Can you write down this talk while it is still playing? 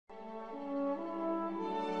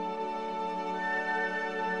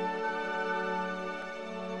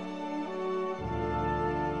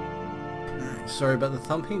Sorry about the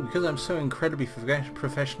thumping. Because I'm so incredibly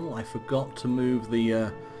professional, I forgot to move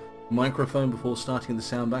the microphone before starting the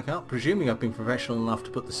sound back up, presuming I've been professional enough to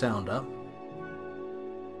put the sound up.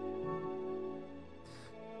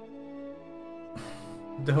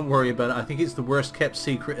 Don't worry about it. I think it's the worst kept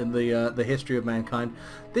secret in the history of mankind.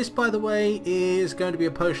 This, by the way, is going to be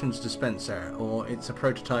a potions dispenser, or it's a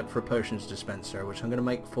prototype for a potions dispenser, which I'm going to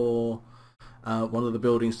make for one of the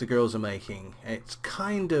buildings the girls are making. It's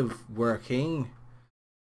kind of working.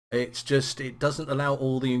 It's just it doesn't allow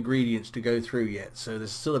all the ingredients to go through yet, so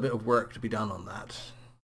there's still a bit of work to be done on that.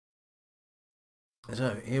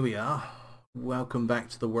 So here we are. Welcome back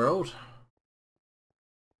to the world.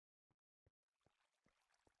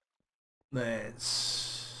 Let's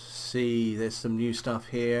see, there's some new stuff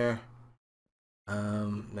here.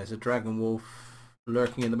 There's a dragon wolf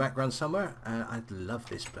lurking in the background somewhere. I love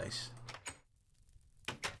this place.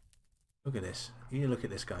 Look at this. You look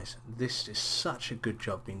at this, guys. This is such a good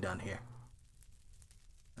job being done here.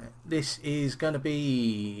 This is going to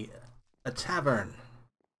be a tavern.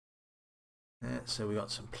 So we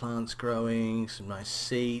got some plants growing, some nice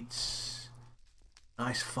seats,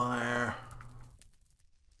 nice fire.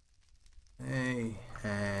 Hey,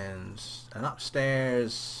 and an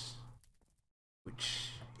upstairs,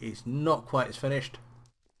 which is not quite as finished.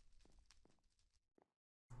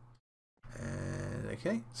 And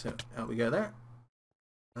okay, so out we go there.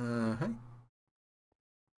 Hey.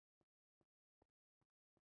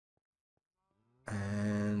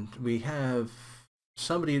 And we have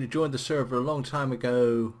somebody who joined the server a long time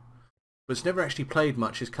ago, but's never actually played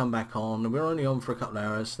much, has come back on, and we're only on for a couple of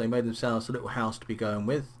hours. They made themselves a little house to be going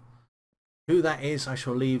with. Who that is, I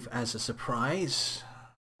shall leave as a surprise.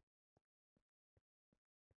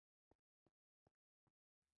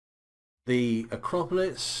 The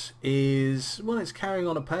Acropolis is, well, it's carrying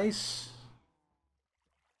on apace.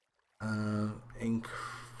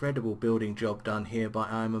 Incredible building job done here by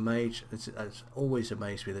I'm a Mage. It's always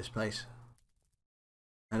amazed me, this place.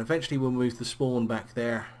 And eventually we'll move the spawn back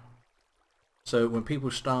there. So when people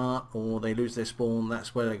start or they lose their spawn,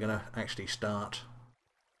 that's where they're going to actually start.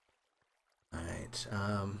 Right,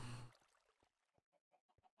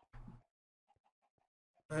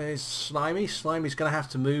 there's Slimy. Slimy's going to have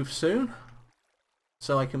to move soon,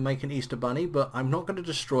 so I can make an Easter Bunny, but I'm not going to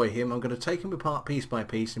destroy him. I'm going to take him apart piece by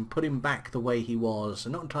piece and put him back the way he was.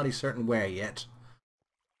 I'm not entirely certain where yet,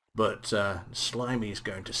 but Slimy's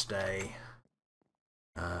going to stay.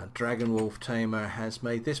 Dragon Wolf Tamer has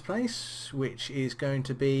made this place, which is going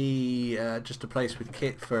to be just a place with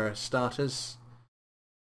kit for starters.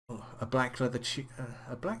 A black leather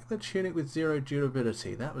tunic with 0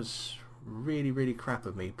 durability. That was really crap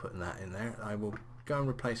of me putting that in there. I will go and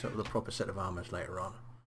replace it with a proper set of armors later on.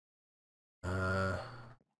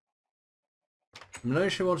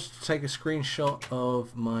 Minosha wants to take a screenshot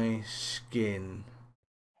of my skin.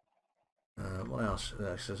 What else?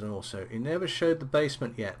 There's also, he never showed the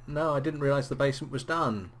basement yet. No, I didn't realise the basement was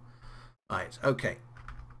done. Right, okay.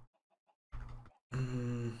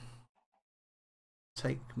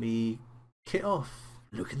 Take me kit off.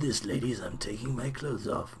 Look at this, ladies, I'm taking my clothes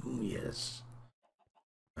off. Yes.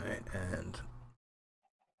 Alright, and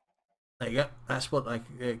there you go. That's what my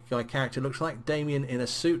character looks like. Damien in a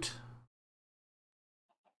suit.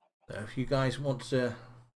 So if you guys want to...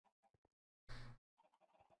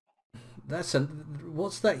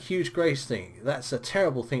 What's that huge grace thing? That's a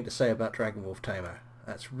terrible thing to say about Dragon Wolf Tamer.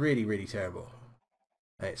 That's really terrible.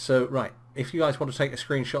 Right, so, right, if you guys want to take a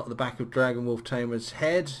screenshot of the back of Dragon Wolf Tamer's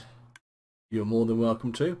head, you're more than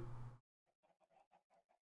welcome to.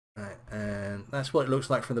 Right, and that's what it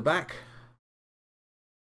looks like from the back.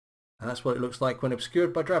 And that's what it looks like when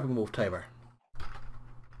obscured by Dragon Wolf Tamer.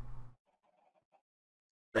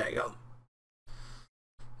 There you go.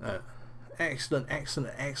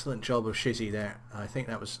 Excellent job of Shizzy there. I think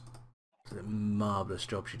that was a marvellous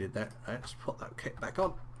job she did there. Right, let's put that kit back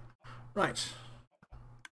on. Right.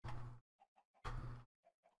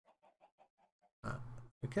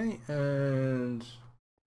 Okay, and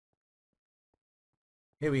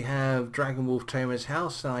here we have Dragon Wolf Tamer's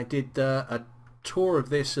house. And I did a tour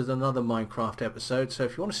of this as another Minecraft episode, so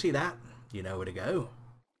if you want to see that, you know where to go.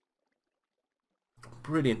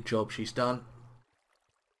 Brilliant job she's done.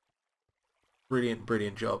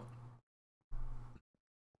 Brilliant job.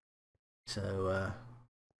 So,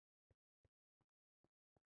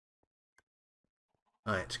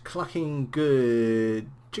 right, clucking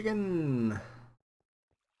good chicken.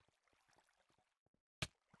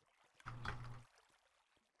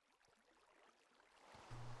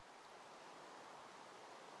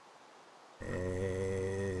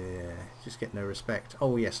 Just get no respect.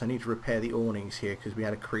 Oh yes, I need to repair the awnings here because we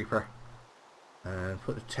had a creeper. And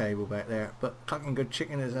put the table back there. But Clucking Good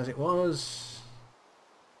Chicken is as it was.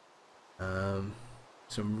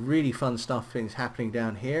 Some really fun stuff is happening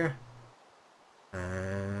down here.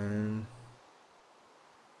 And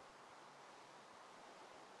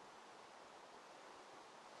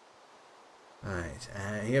right,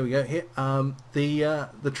 here we go. Here,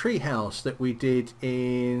 the tree house that we did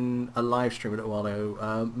in a live stream a little while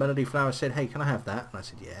ago. Melody Flower said, "Hey, can I have that?" And I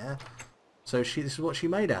said, "Yeah." So this is what she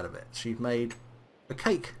made out of it. She made a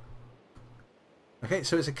cake. Okay,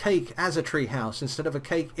 so it's a cake as a tree house instead of a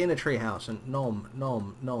cake in a tree house. And nom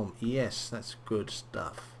nom nom. Yes, that's good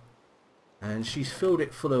stuff. And she's filled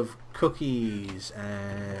it full of cookies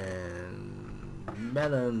and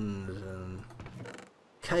melons and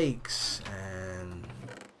cakes and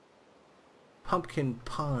pumpkin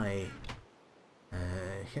pie.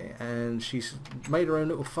 Okay, and she's made her own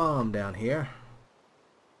little farm down here,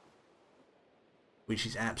 which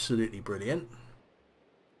is absolutely brilliant.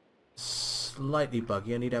 Slightly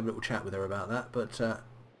buggy. I need to have a little chat with her about that, but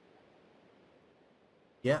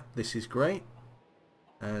yeah, this is great.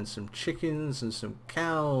 And some chickens and some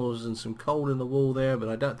cows and some coal in the wall there, but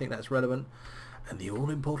I don't think that's relevant. And the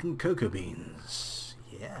all-important cocoa beans.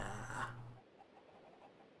 Yeah.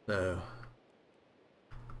 So,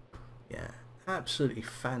 yeah, absolutely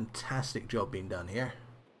fantastic job being done here.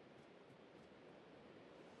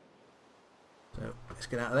 So, let's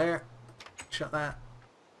get out of there. Shut that.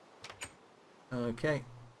 Okay.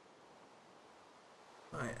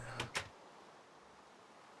 Right.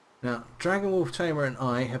 Now, Dragon Wolf Tamer and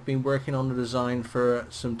I have been working on the design for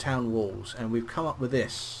some town walls, and we've come up with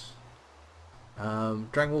this.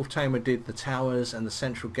 Dragon Wolf Tamer did the towers and the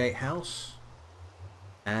central gatehouse,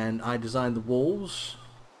 and I designed the walls,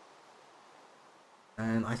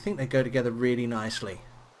 and I think they go together really nicely.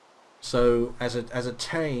 So as a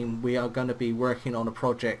team, we are going to be working on a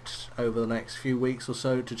project over the next few weeks or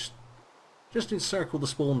so to just encircle the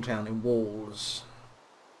spawn town in walls.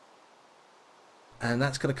 And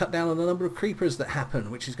that's going to cut down on the number of creepers that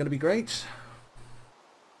happen, which is going to be great.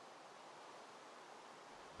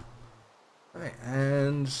 Right,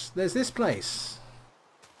 and there's this place.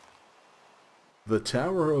 The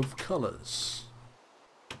Tower of Colours.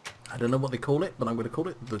 I don't know what they call it, but I'm going to call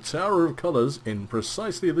it the Tower of Colours in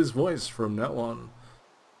precisely this voice from now on.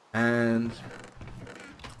 And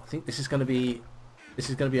I think this is going to be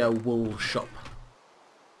our wool shop.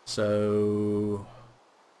 So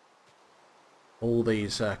all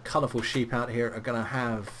these colourful sheep out here are going to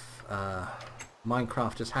have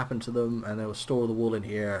Minecraft has happened to them, and they will store the wool in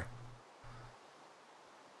here.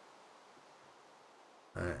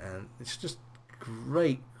 And it's just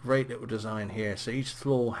great little design here. So each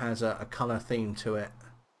floor has a colour theme to it.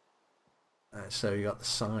 So you got the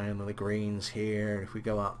cyan and the greens here. If we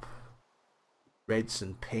go up, reds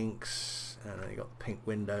and pinks, and then you got the pink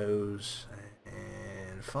windows,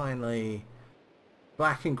 and finally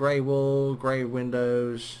black and grey wool, grey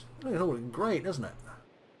windows. Look at all great, doesn't it?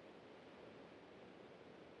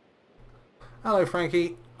 Hello,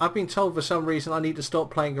 Frankie. I've been told for some reason I need to stop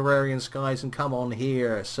playing Agrarian Skies and come on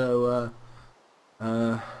here. So,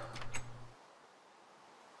 oh,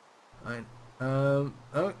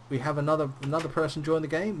 we have another person join the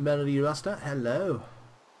game. Melody Luster. Hello.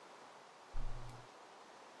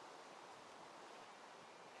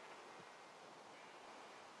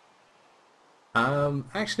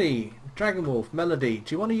 Actually, Dragon Wolf, Melody,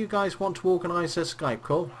 do one of you guys want to organise a Skype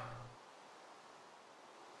call?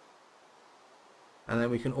 And then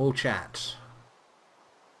we can all chat.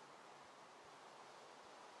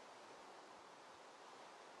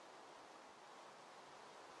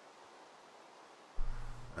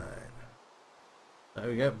 Right. There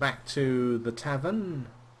we go, back to the tavern.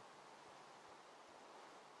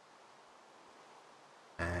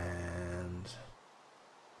 And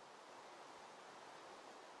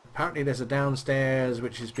apparently there's a downstairs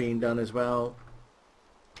which is being done as well.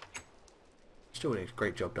 Still a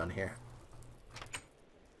great job done here.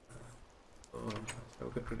 So we'll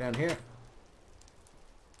go down here.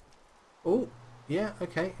 Oh, yeah,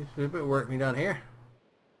 okay. There's a bit of work being done here.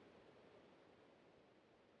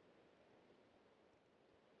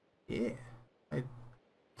 Yeah. I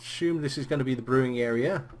assume this is going to be the brewing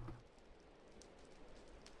area.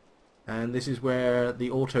 And this is where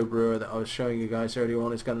the auto brewer that I was showing you guys earlier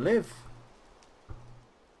on is going to live.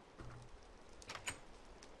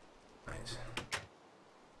 Right.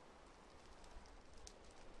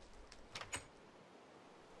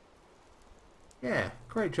 Yeah,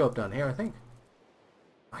 great job done here, I think.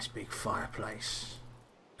 Nice big fireplace.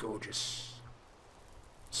 Gorgeous.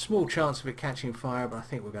 Small chance of it catching fire, but I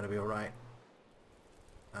think we're going to be alright.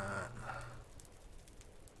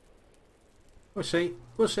 We'll see.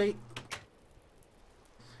 We'll see.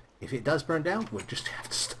 If it does burn down, we'll just have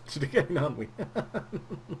to start it again, aren't we?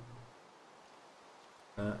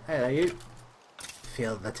 Hello, you.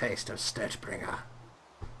 Feel the taste of Sturgebringer.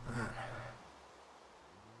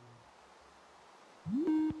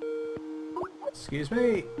 Excuse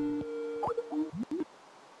me.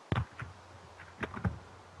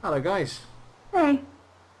 Hello, guys. Hey.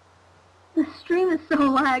 The stream is so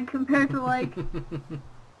lag compared to like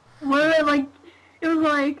where like it was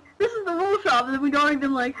like this is the wool shop and we'd already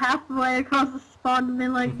been like halfway across the spawn and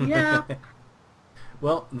been like yeah.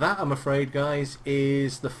 Well, that I'm afraid, guys,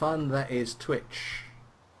 is the fun that is Twitch.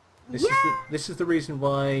 This is the reason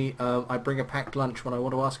why I bring a packed lunch when I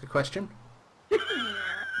want to ask a question.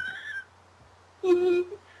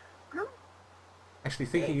 Actually,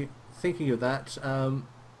 thinking of that,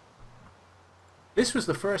 this was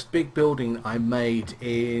the first big building I made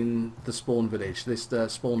in the spawn village. The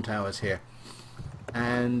spawn towers here,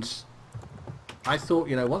 and I thought,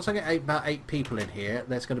 you know, once I get about 8 people in here,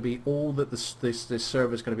 there's going to be all that this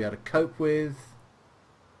server is going to be able to cope with,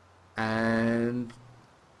 and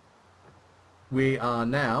we are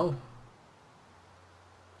now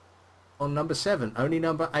on number 7. Only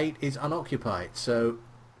number 8 is unoccupied, so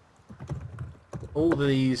all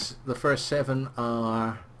these, the first 7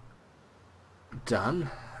 are done,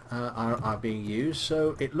 are being used,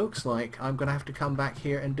 so it looks like I'm going to have to come back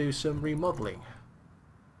here and do some remodeling.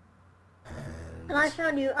 And I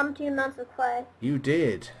found you umpteen amounts of clay. You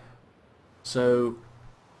did. So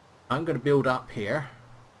I'm going to build up here.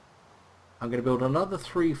 I'm going to build another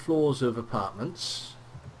 3 floors of apartments.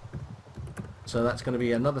 So that's going to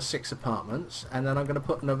be another 6 apartments, and then I'm going to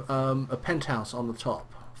put a penthouse on the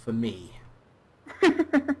top for me.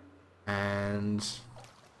 And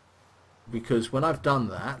because when I've done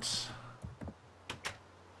that,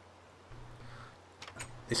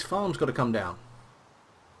 this farm's got to come down.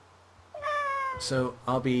 So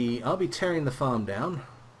I'll be tearing the farm down,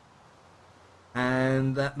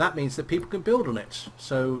 and that means that people can build on it.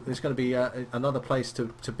 So there's going to be another place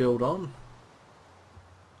to build on.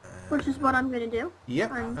 Which is what I'm going to do.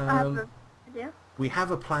 Yep. I have an idea. We have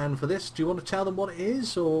a plan for this. Do you want to tell them what it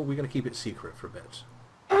is, or are we going to keep it secret for a bit?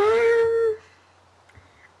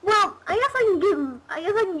 Well, I guess I can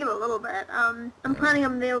give a little bit. I'm planning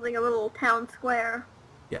on building a little town square.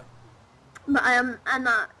 Yeah. But I'm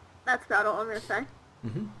not. That's about all I'm going to say.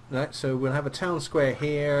 Right. So we'll have a town square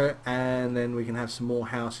here, and then we can have some more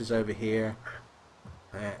houses over here.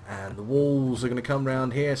 And the walls are going to come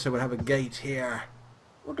round here, so we'll have a gate here.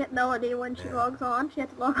 We'll get Melody when she logs on. She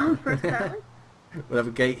had to log on first, apparently. We'll have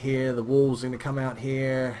a gate here. The walls are going to come out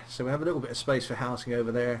here, so we'll have a little bit of space for housing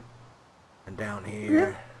over there, and down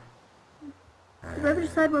here. Did we ever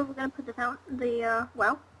decide where we're going to put the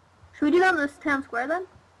well? Should we do that in this town square then?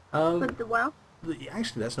 Put the well?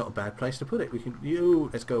 Actually, that's not a bad place to put it. We can.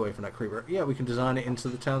 Let's go away from that creeper. Yeah, we can design it into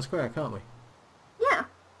the town square, can't we? Yeah.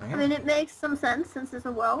 Okay. I mean, it makes some sense since there's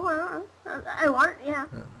a well. I want it. Yeah.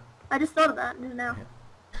 I just thought of that now. Yeah.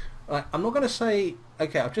 Right, I'm not going to say.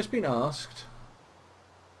 Okay, I've just been asked.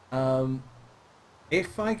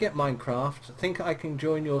 If I get Minecraft, think I can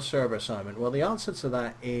join your server, Simon? Well, the answer to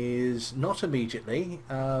that is not immediately,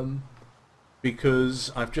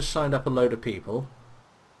 because I've just signed up a load of people.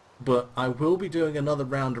 But I will be doing another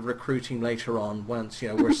round of recruiting later on once, you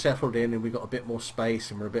know, we're settled in and we've got a bit more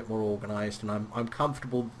space and we're a bit more organised, and I'm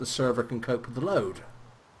comfortable that the server can cope with the load.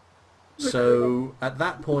 So at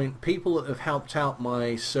that point, people that have helped out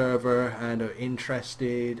my server and are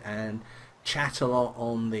interested and chat a lot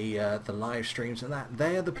on the live streams and that,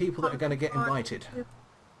 they're the people that are going to get invited.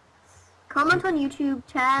 Comment on YouTube,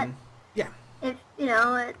 chat. Yeah. If, you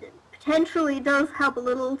know, it potentially does help a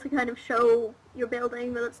little to kind of show your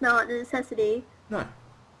building, but it's not a necessity. No.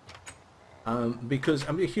 Because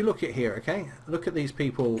I mean, if you look at here, okay, look at these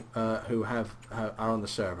people who are on the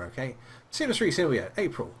server, okay. Sinister Sylvia,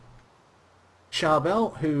 April,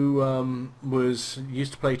 Charbel, who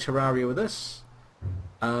used to play Terraria with us.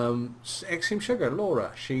 Exim Sugar,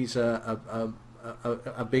 Laura, she's a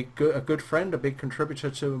good friend, a big contributor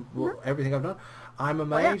to everything I've done. I'm a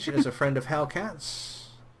mage, as a friend of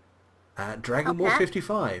Hellcats. Dragon Ball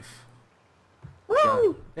 55.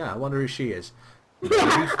 Woo! Yeah, I wonder who she is. Yeah,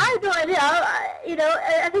 I have no idea.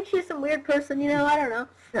 I think she's some weird person. You know, I don't know.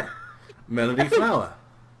 Yeah, Melody Flower.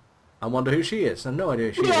 I wonder who she is. I have no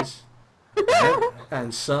idea who she is.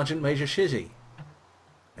 And Sergeant Major Shizzy.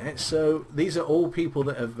 So these are all people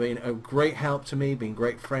that have been a great help to me, been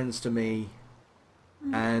great friends to me,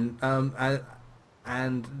 and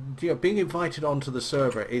you know, being invited onto the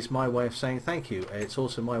server is my way of saying thank you. It's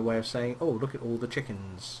also my way of saying, oh, look at all the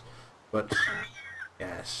chickens. But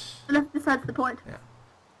Yes. But that's besides the point. Yeah.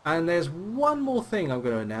 And there's one more thing I'm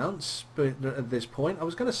going to announce, but at this point, I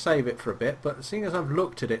was going to save it for a bit, but seeing as I've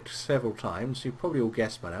looked at it several times, you've probably all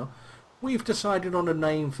guessed by now, we've decided on a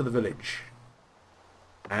name for the village.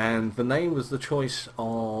 And the name was the choice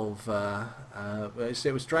of,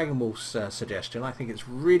 it was Dragon Wolf's suggestion. I think it's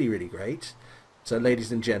really, really great. So,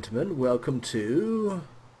 ladies and gentlemen, welcome to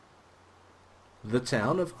the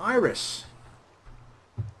town of Iris.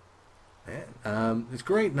 Yeah, it's a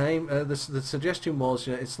great name. The suggestion was,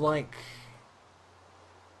 you know, it's like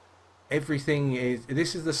everything is.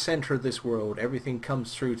 This is the center of this world. Everything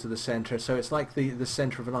comes through to the center, so it's like the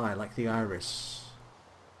center of an eye, like the iris.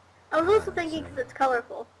 I was also thinking because it's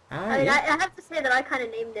colorful. I mean, yeah. I have to say that I kind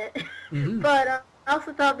of named it, Mm-hmm. but I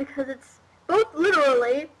also thought because it's both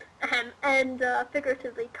literally and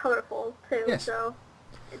figuratively colorful too. Yes. So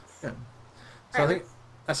it's. Yeah. So I think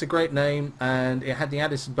that's a great name, and it had the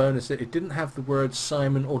added bonus that it didn't have the words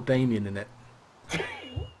Simon or Damien in it.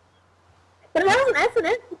 But it has an S in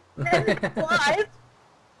it. And it's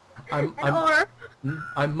live.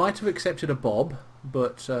 I might have accepted a Bob,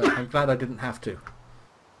 but I'm glad I didn't have to.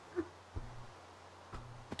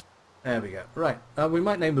 There we go. Right, we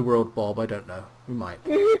might name the world Bob. I don't know. We might.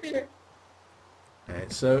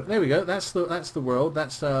 So there we go. That's the world.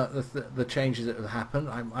 That's the changes that have happened.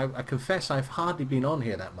 I confess I've hardly been on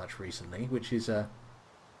here that much recently, which is a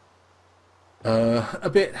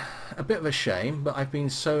bit of a shame. But I've been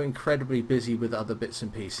so incredibly busy with other bits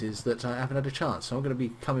and pieces that I haven't had a chance. So I'm going to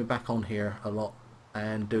be coming back on here a lot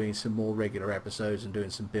and doing some more regular episodes and doing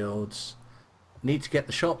some builds. Need to get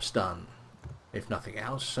the shops done, if nothing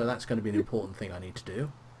else. So that's going to be an important thing I need to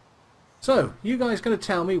do. So, you guys going to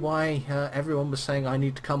tell me why everyone was saying I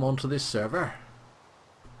need to come onto this server?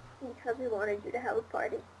 Because we wanted you to have a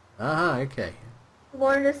party. Ah, okay. We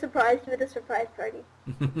wanted to surprise you with a surprise party.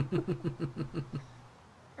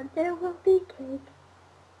 And there will be cake.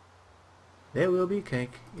 There will be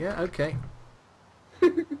cake. Yeah, okay.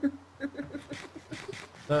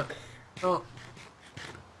 Oh,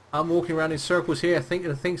 I'm walking around in circles here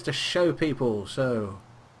thinking of things to show people, so...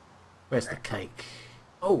 Where's the cake?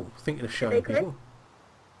 Oh, thinking of showing people.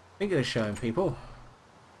 Thinking of showing people.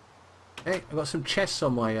 Hey, I've got some chests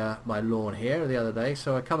on my my lawn here the other day,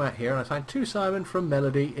 so I come out here and I find two Simon from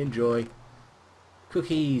Melody. Enjoy.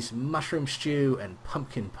 Cookies, mushroom stew, and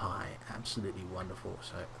pumpkin pie. Absolutely wonderful.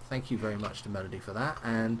 So thank you very much to Melody for that.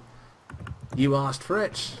 And you asked for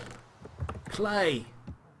it. Clay.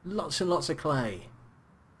 Lots and lots of clay.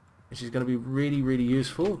 Which is going to be really, really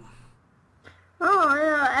useful. Oh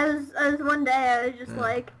yeah, as one day I was just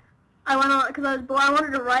like, I went on because I was bored. I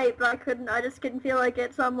wanted to write, but I couldn't. I just couldn't feel like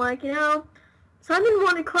it. So I'm like, you know, Simon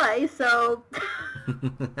wanted clay, so I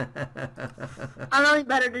don't know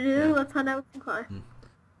better to do. Yeah. Let's hunt out some clay.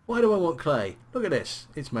 Why do I want clay? Look at this.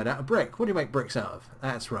 It's made out of brick. What do you make bricks out of?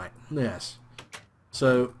 That's right. Yes.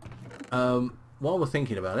 So, while we're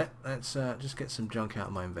thinking about it, let's just get some junk out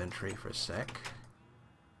of my inventory for a sec.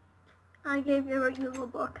 I gave you a little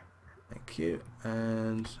book. Thank you.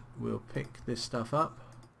 And we'll pick this stuff up.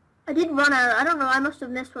 I did run out. I don't know. I must have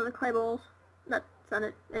missed one of the clay bowls. That's on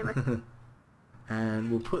it. Anyway.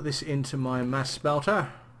 And we'll put this into my mass smelter.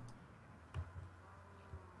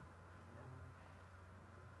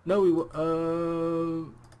 No, we won't.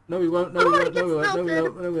 No, we won't. No, we won't. No, we won't. No, we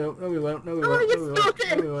won't. No, we won't. No, we won't. No, we won't. No, we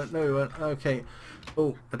won't. No, we won't. No, we won't. Okay.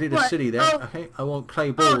 Oh, I did a What? city there. Oh. Okay, I want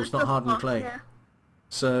clay balls, not hardened clay. Yeah.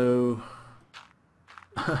 So,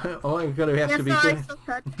 all I'm going to have to be Sorry, doing. still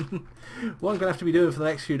touch. What I'm going to have to be doing for the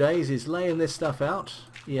next few days is laying this stuff out.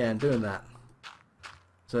 Yeah, and doing that.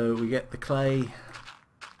 So we get the clay.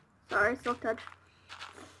 Sorry, still touch.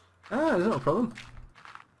 Ah, there's not a problem.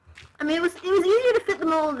 I mean, it was easier to fit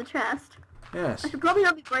them all in the chest. Yes. I should probably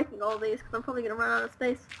not be breaking all these because I'm probably going to run out of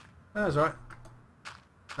space. That's all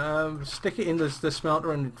right. Stick it in the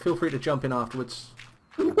smelter and feel free to jump in afterwards.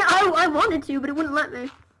 I wanted to, but it wouldn't let me.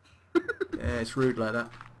 Yeah, it's rude like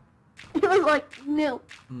that. It was like, no.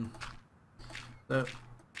 So,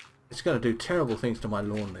 it's going to do terrible things to my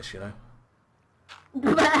lawn, this, you know.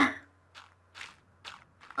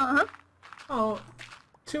 Uh-huh. Oh,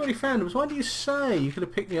 too many fandoms. Why do you say? You could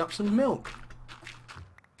have picked me up some milk.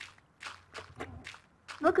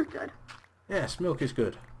 Milk is good. Yes, milk is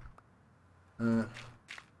good. Alright,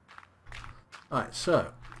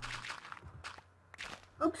 so.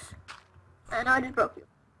 Oops. And I just broke you.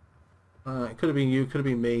 It could have been you, could have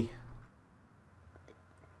been me.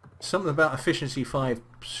 Something about efficiency 5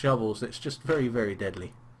 shovels that's just very, very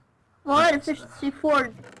deadly. Well, I had efficiency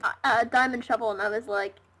 4 diamond shovel, and I was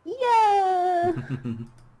like, yeah.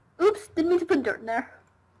 Oops, didn't mean to put dirt in there.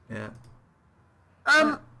 Yeah.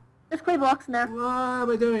 There's clay blocks in there. What am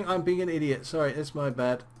I doing? I'm being an idiot. Sorry, it's my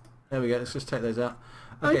bad. There we go. Let's just take those out.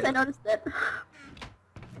 At least I noticed it.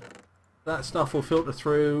 That stuff will filter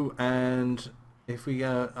through, and if we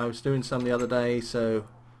go, I was doing some the other day, so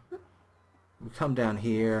we come down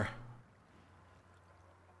here.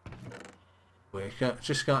 We're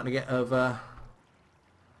just starting to get over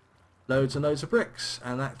loads and loads of bricks,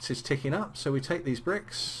 and that is ticking up. So we take these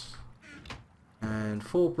bricks, and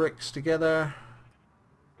 4 bricks together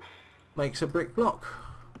makes a brick block.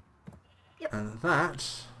 Yep. And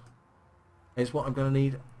that is what I'm going to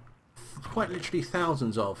need quite literally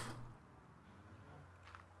thousands of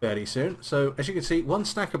fairly soon. So as you can see, 1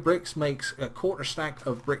 stack of bricks makes a 1/4 stack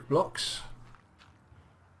of brick blocks.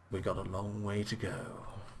 We got a long way to go.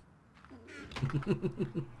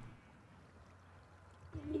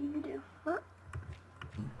 What?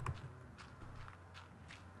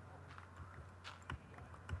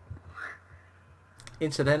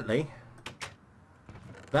 Incidentally,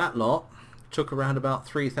 that lot took around about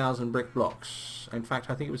 3,000 brick blocks. In fact,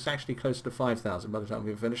 I think it was actually close to 5,000 by the time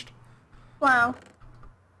we were finished. Wow.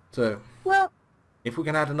 So, Well, if we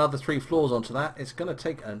can add another 3 floors onto that, it's going to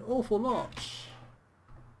take an awful lot.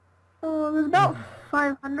 there's about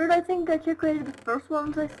 500, I think. I calculated the first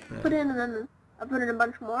ones I put in, and then I put in a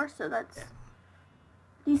bunch more, so that's a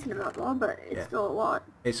decent amount more, but it's still a lot.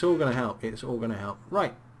 It's all going to help. It's all going to help.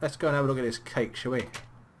 Right, let's go and have a look at this cake, shall we?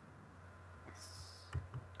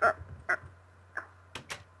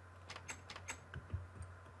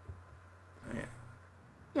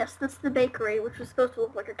 Yes, that's the bakery, which was supposed to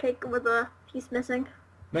look like a cake with a piece missing.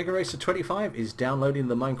 Mega Racer 25 is downloading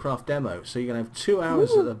the Minecraft demo, so you're going to have 2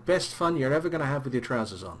 hours of the best fun you're ever going to have with your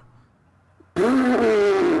trousers on.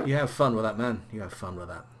 You have fun with that, man. You have fun with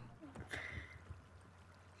that.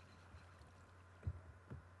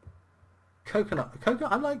 Coconut.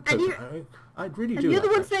 I like coconut. I really do. And you're the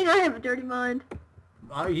like one saying I have a dirty mind.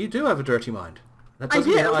 You do have a dirty mind. That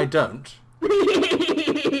doesn't mean I don't.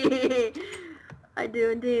 I do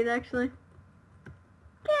indeed, actually.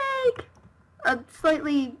 Cake! A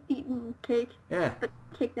slightly eaten cake. Yeah. But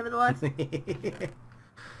cake nevertheless.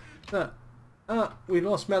 We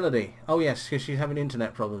lost Melody. Oh yes, because she's having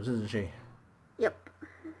internet problems, isn't she? Yep.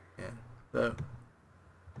 Yeah. So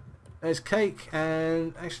there's cake,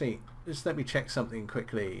 and actually, just let me check something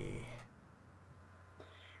quickly.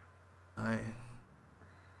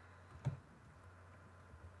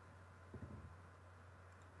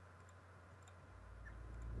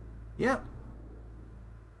 Yep.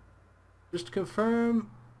 Just to confirm,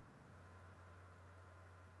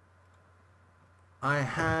 I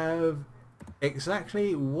have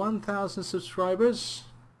exactly 1,000 subscribers,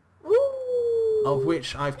 of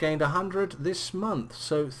which I've gained 100 this month.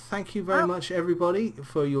 So thank you very much, everybody,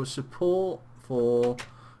 for your support, for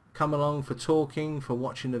coming along, for talking, for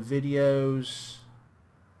watching the videos.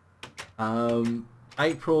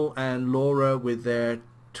 April and Laura with their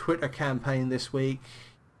Twitter campaign this week,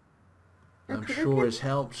 I'm sure has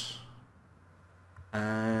helped.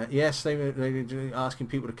 Yes, they were asking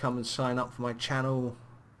people to come and sign up for my channel.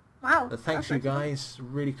 Wow. So thanks you guys,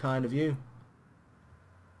 really kind of you.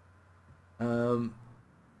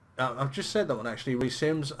 I've just said that one actually, Reece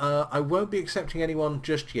Sims. I won't be accepting anyone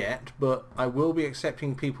just yet, but I will be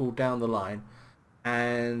accepting people down the line.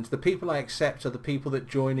 And the people I accept are the people that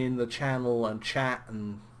join in the channel and chat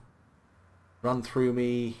and run through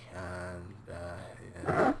me. And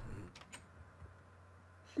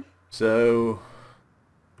so...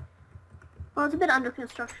 Well, it's a bit under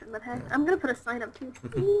construction, but hey, I'm gonna put a sign up too.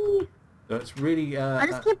 So it's really... I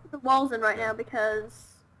just can't put the walls in right now because...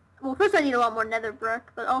 Well, first I need a lot more nether brick,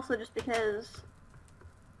 but also just because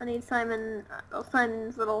I need Simon's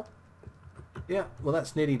little... Yeah, well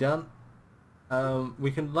that's nearly done.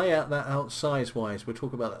 We can lay out that out size-wise. We'll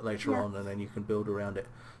talk about that later on, and then you can build around it.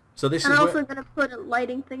 So this and is I'm also going to put a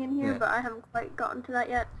lighting thing in here, Yeah. but I haven't quite gotten to that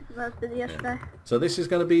yet because I was busy yesterday. So this is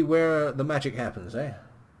going to be where the magic happens, eh?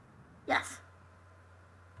 Yes.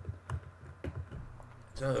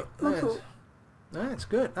 So Cool. that's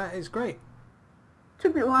good. That is great.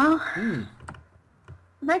 Took me a while. Hmm.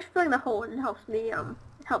 I'm actually filling the hole, and it helps me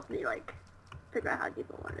like figure out how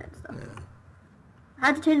people want it and stuff. Yeah. I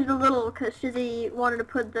had to change it a little because Shizzy wanted to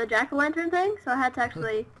put the jack-o'-lantern thing, so I had to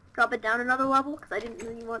actually drop it down another level because I didn't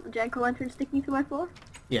really want the jack-o'-lantern sticking through my floor.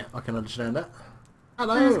 Yeah, I can understand that. It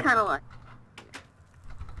Hello, was kind of like...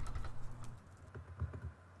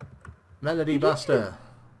 Melody Buster.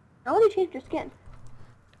 I only changed your skin.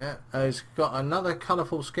 Yeah, he's got another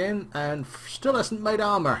colourful skin and still hasn't made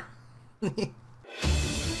armour.